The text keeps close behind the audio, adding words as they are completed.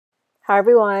Hi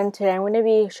everyone, today I'm going to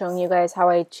be showing you guys how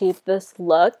I achieved this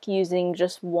look using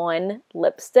just one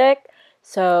lipstick.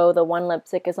 So the one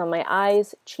lipstick is on my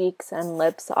eyes, cheeks, and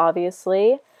lips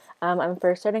obviously. I'm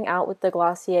first starting out with the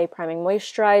Glossier Priming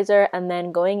Moisturizer and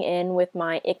then going in with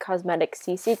my IT Cosmetics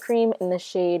CC Cream in the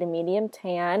shade Medium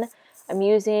Tan. I'm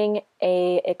using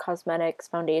a IT Cosmetics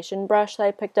foundation brush that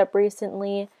I picked up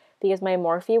recently because my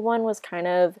Morphe one was kind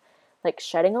of like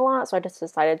shedding a lot, so I just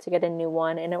decided to get a new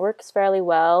one and it works fairly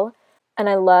well. And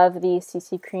I love the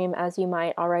CC cream, as you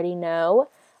might already know.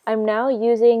 I'm now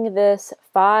using this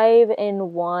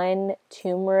 5-in-1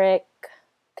 turmeric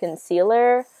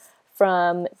concealer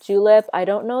from Julip. I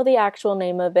don't know the actual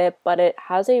name of it, but it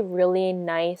has a really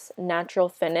nice natural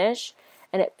finish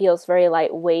and it feels very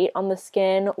lightweight on the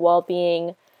skin while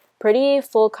being pretty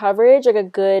full coverage, like a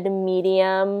good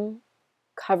medium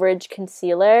coverage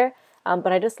concealer.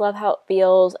 But I just love how it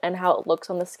feels and how it looks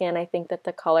on the skin. I think that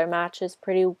the color match is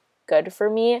pretty good for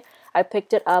me. I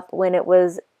picked it up when it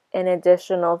was an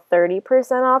additional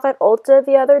 30% off at Ulta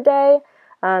the other day.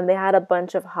 They had a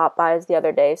bunch of hot buys the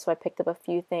other day, so I picked up a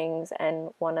few things, and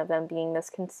one of them being this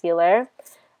concealer.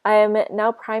 I am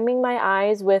now priming my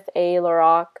eyes with a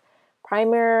Lorac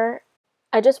primer.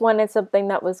 I just wanted something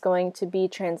that was going to be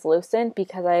translucent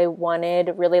because I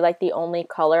wanted really like the only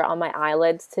color on my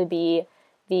eyelids to be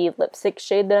the lipstick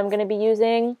shade that I'm going to be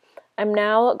using. I'm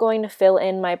now going to fill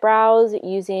in my brows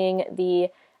using the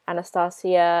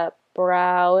Anastasia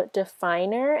Brow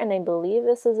Definer, and I believe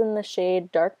this is in the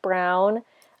shade Dark Brown.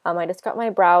 I just got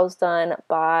my brows done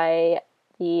by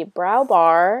the Brow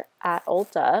Bar at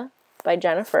Ulta by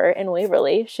Jennifer in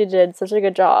Waverly. She did such a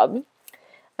good job.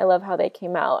 I love how they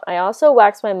came out. I also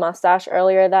waxed my mustache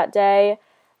earlier that day,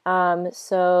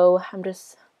 so I'm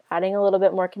just adding a little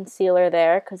bit more concealer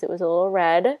there because it was a little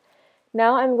red.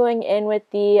 Now I'm going in with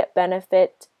the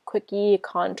Benefit Quickie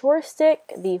Contour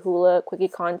Stick, the Hoola Quickie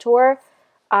Contour.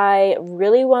 I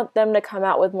really want them to come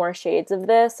out with more shades of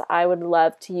this. I would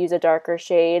love to use a darker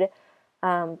shade,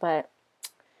 but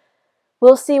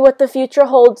we'll see what the future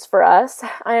holds for us.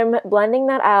 I'm blending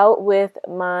that out with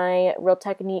my Real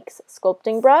Techniques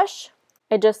sculpting brush.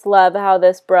 I just love how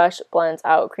this brush blends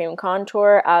out cream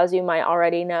contour, as you might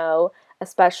already know,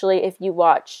 especially if you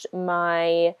watched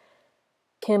my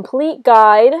complete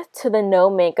guide to the no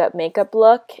makeup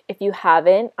look. If you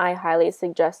haven't, I highly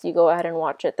suggest you go ahead and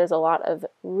watch it. There's a lot of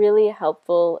really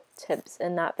helpful tips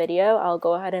in that video. I'll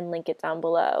go ahead and link it down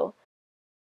below.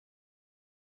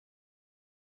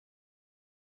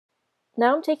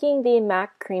 Now I'm taking the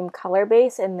MAC Cream Color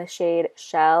Base in the shade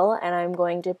Shell, and I'm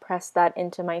going to press that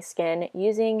into my skin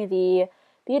using the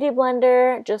Beauty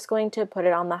Blender, just going to put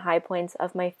it on the high points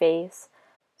of my face.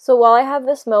 So while I have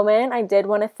this moment, I did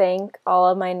want to thank all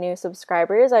of my new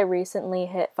subscribers. I recently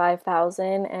hit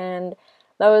 5,000 and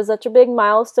that was such a big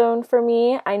milestone for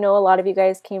me. I know a lot of you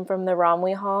guys came from the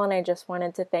Romwe haul and I just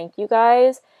wanted to thank you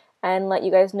guys and let you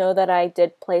guys know that I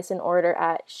did place an order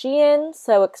at Shein,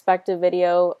 so expect a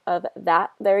video of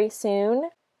that very soon.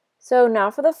 So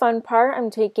now for the fun part, I'm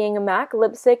taking a MAC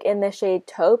lipstick in the shade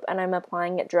Taupe and I'm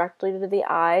applying it directly to the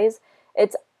eyes.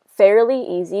 It's fairly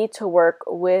easy to work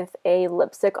with a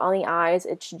lipstick on the eyes.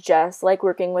 It's just like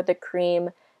working with a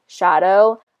cream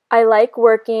shadow. I like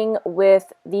working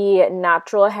with the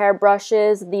natural hair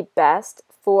brushes the best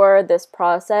for this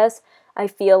process. I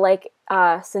feel like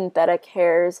synthetic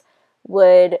hairs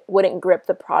wouldn't grip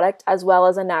the product as well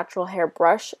as a natural hair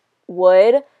brush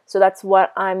would. So that's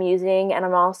what I'm using, and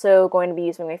I'm also going to be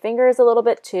using my fingers a little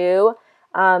bit too.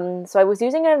 So I was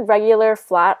using a regular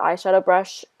flat eyeshadow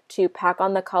brush to pack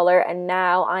on the color, and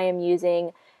now I am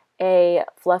using a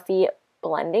fluffy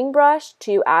blending brush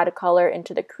to add color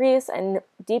into the crease and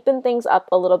deepen things up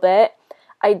a little bit.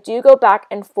 I do go back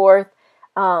and forth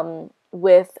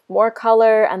with more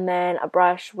color and then a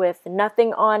brush with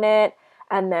nothing on it,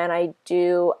 and then I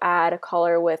do add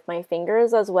color with my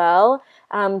fingers as well,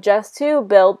 just to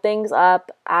build things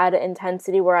up, add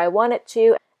intensity where I want it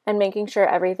to, and making sure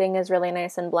everything is really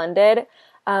nice and blended.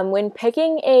 When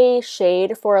picking a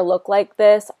shade for a look like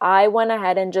this, I went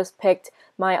ahead and just picked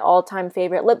my all-time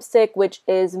favorite lipstick, which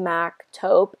is MAC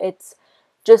Taupe. It's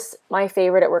just my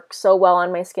favorite. It works so well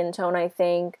on my skin tone, I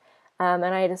think, and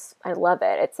I love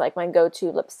it. It's like my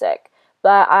go-to lipstick.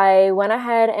 But I went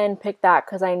ahead and picked that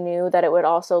because I knew that it would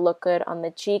also look good on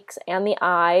the cheeks and the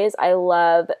eyes. I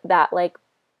love that like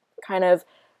kind of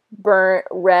burnt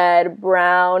red,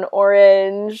 brown,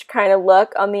 orange kind of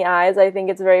look on the eyes. I think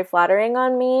it's very flattering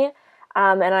on me.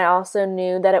 And I also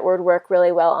knew that it would work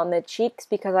really well on the cheeks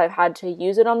because I've had to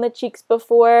use it on the cheeks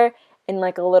before in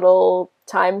like a little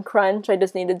time crunch. I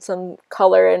just needed some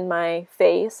color in my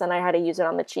face and I had to use it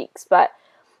on the cheeks. But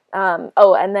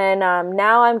Oh, and then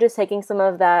now I'm just taking some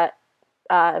of that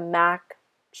MAC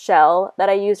shell that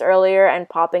I used earlier and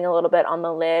popping a little bit on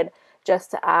the lid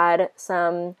just to add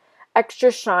some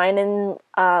extra shine and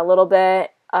a little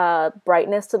bit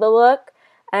brightness to the look.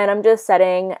 And I'm just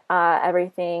setting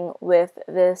everything with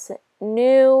this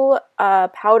new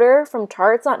powder from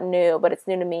Tarte. It's not new, but it's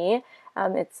new to me.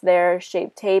 It's their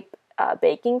Shape Tape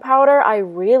baking powder. I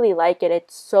really like it.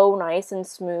 It's so nice and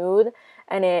smooth,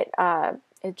 and it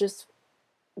just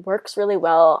works really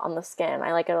well on the skin.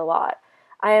 I like it a lot.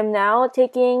 I am now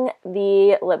taking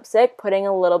the lipstick, putting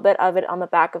a little bit of it on the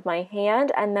back of my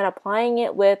hand, and then applying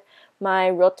it with my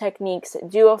Real Techniques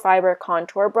Duo Fiber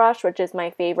Contour Brush, which is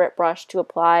my favorite brush to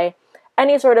apply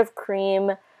any sort of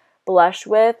cream blush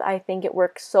with. I think it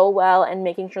works so well, and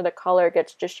making sure the color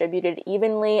gets distributed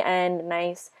evenly and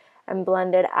nice and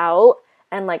blended out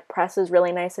and like presses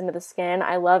really nice into the skin.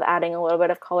 I love adding a little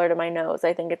bit of color to my nose.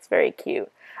 I think it's very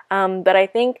cute. But I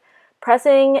think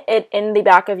pressing it in the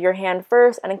back of your hand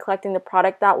first and collecting the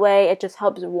product that way, it just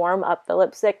helps warm up the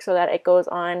lipstick so that it goes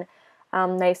on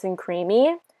nice and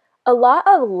creamy. A lot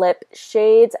of lip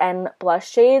shades and blush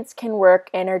shades can work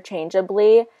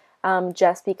interchangeably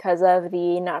just because of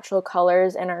the natural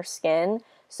colors in our skin.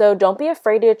 So don't be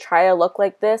afraid to try a look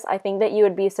like this. I think that you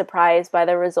would be surprised by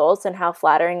the results and how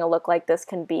flattering a look like this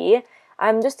can be.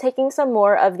 I'm just taking some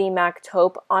more of the MAC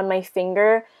taupe on my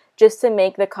finger just to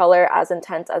make the color as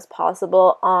intense as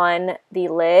possible on the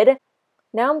lid.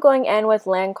 Now I'm going in with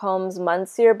Lancome's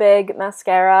Monsieur Big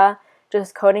mascara,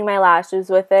 just coating my lashes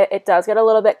with it. It does get a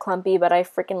little bit clumpy, but I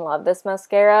freaking love this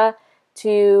mascara.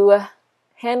 To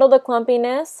handle the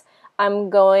clumpiness, I'm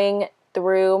going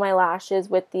through my lashes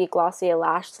with the Glossier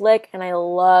Lash Slick, and I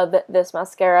love this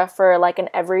mascara for like an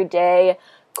everyday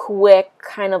quick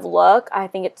kind of look. I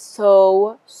think it's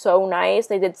so nice.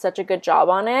 They did such a good job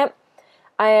on it.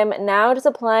 I am now just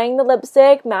applying the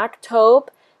lipstick MAC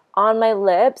taupe on my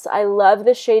lips. I love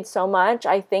this shade so much.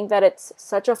 I think that it's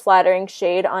such a flattering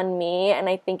shade on me, and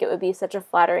I think it would be such a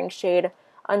flattering shade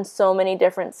on so many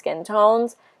different skin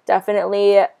tones.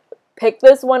 Definitely pick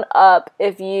this one up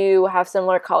if you have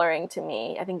similar coloring to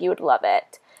me. I think you would love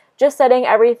it. Just setting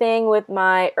everything with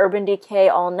my Urban Decay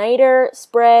All Nighter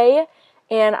spray,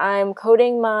 and I'm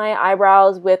coating my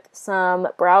eyebrows with some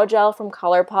brow gel from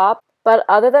Colourpop. But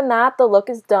other than that, the look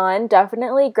is done.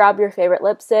 Definitely grab your favorite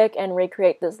lipstick and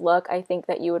recreate this look. I think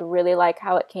that you would really like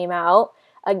how it came out.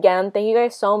 Again, thank you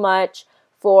guys so much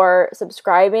for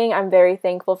subscribing. I'm very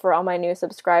thankful for all my new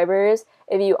subscribers.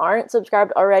 If you aren't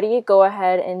subscribed already, go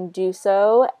ahead and do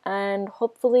so. And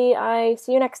hopefully I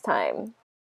see you next time.